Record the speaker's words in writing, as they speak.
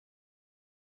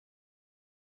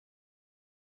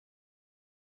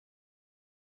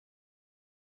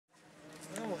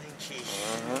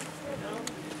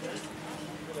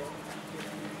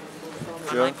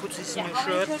Can I put this in your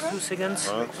shirt 2 seconds?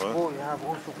 Oh ja,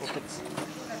 wo ist jetzt?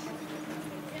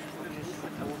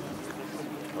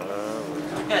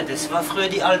 Ja, das war früher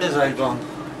die alte Seilbahn.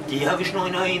 Die habe ich noch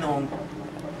in Erinnerung.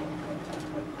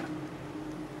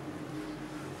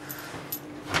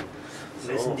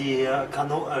 Das ist die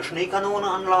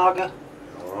Schneekanonenanlage.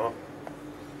 Ja.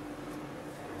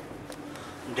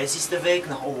 Und das ist der Weg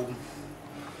nach oben.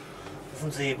 Auf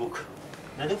den Seebuck.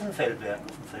 Nicht auf den Feldberg.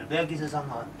 Auf dem Feldberg ist es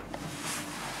einmal.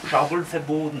 Schabbeln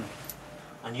verboten.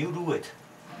 And you do it.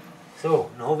 So,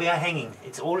 now we are hanging.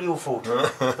 It's all your fault.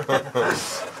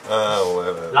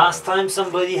 Last time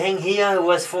somebody hang here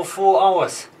was for 4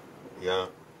 hours. Ja.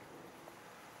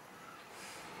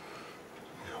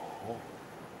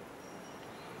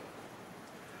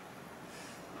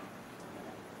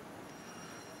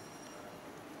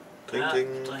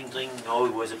 Drink. No,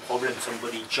 it was a problem.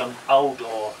 Somebody jumped out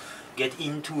or get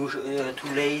in too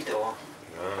late, or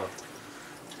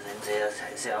and then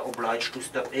they are obliged to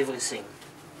stop everything.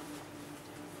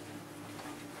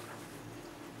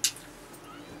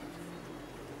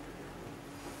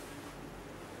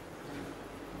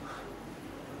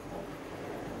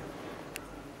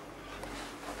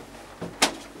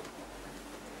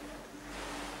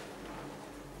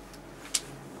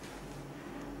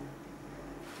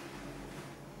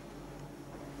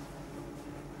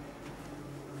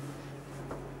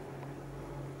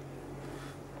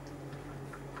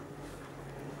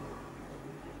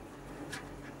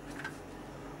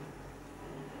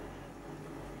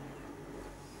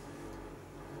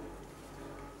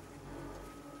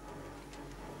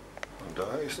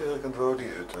 Da ist irgendwo die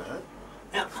Hütte,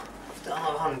 hä? Ja, auf der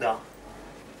anderen Hang da.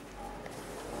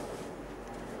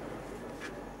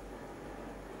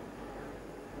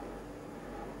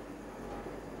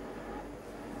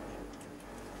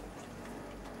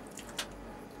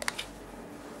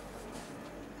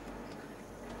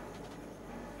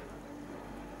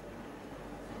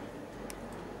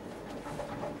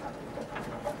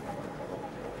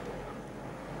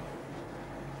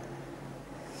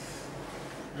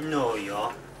 No,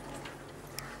 ja.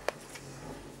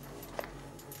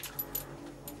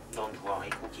 Don't worry,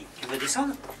 Cookie. Tu veux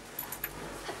descendre?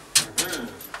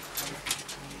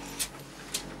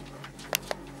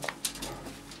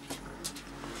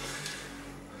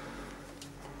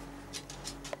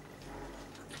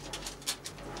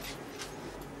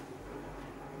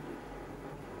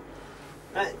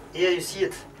 Here you see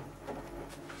it.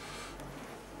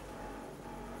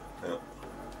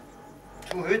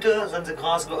 Two Hütte, then the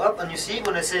grass go up, and you see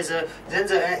when it says then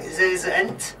there is an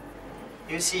end,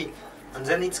 you see, and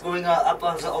then it's going up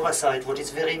on the other side, what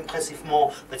is very impressive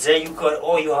more. But there you go,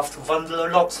 or you have to wandle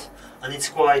a lot, and it's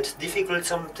quite difficult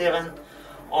some terrain,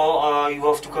 or you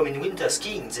have to come in winter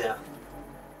skiing there.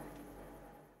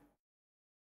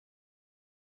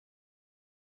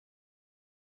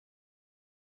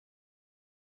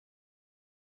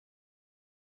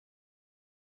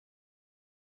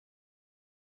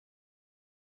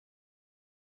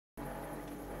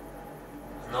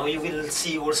 Now you will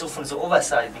see also from the other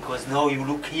side, because now you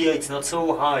look here, it's not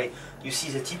so high. You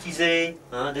see the Titisee,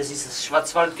 this is the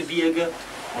Schwarzwaldgebirge,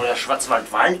 or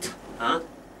Schwarzwaldwald.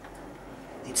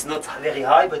 It's not very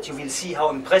high, but you will see how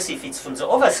impressive it's from the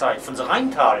other side, from the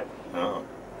Rheintal. Ja.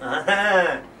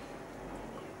 Aha.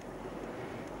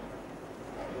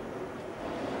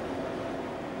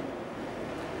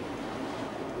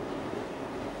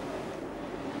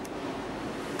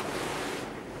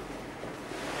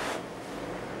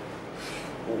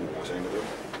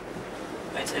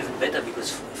 It's even better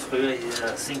because früher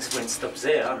things went stop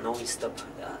there, now we stop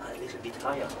a little bit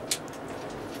higher.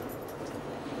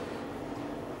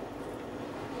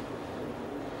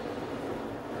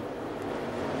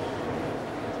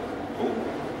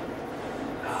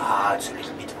 It's a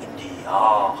little bit windy.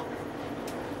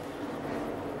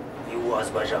 You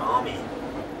was by the army.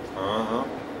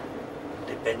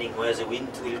 Depending where the wind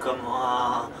will come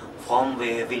from,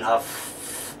 we will have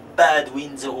bad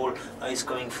winds. All is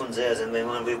coming from there. And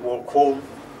when we walk home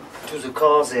to the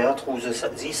car there through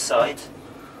this side,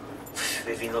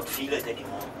 we will not feel it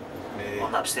anymore. Nee.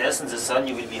 And upstairs in the sun,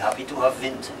 you will be happy to have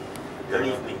wind.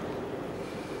 Believe me.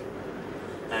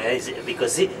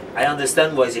 Because I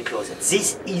understand why they close it.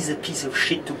 This is a piece of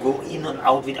shit to go in and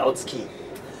out without ski.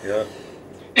 Ja.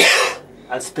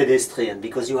 As pedestrian,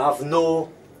 because you have no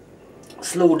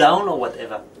slow down or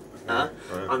whatever.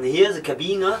 And here the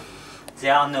cabine, they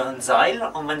are on a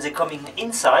Seil, and when they're coming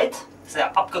inside, they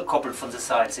are abgekoppelt from the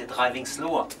Seil, they're driving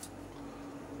slower.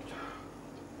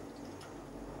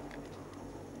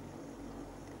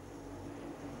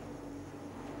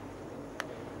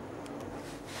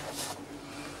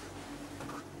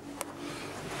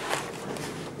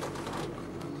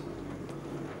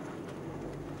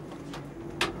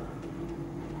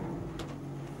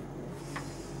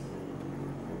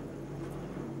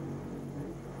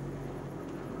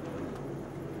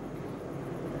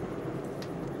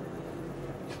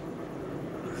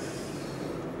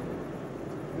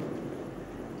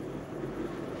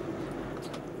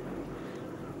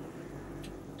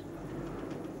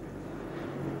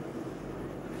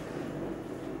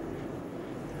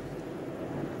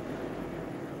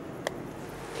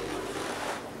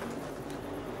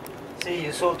 See,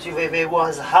 you thought you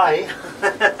was high.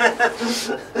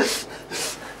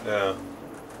 Yeah.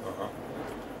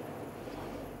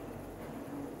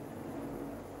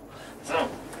 So,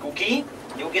 Cookie,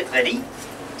 you get ready.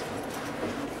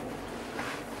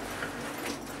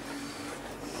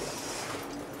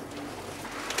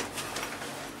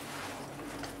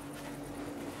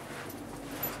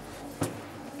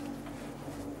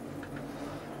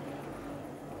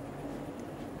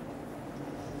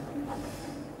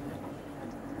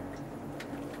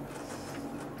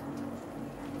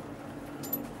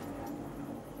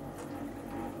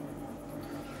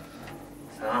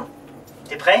 So,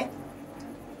 t'es prêt?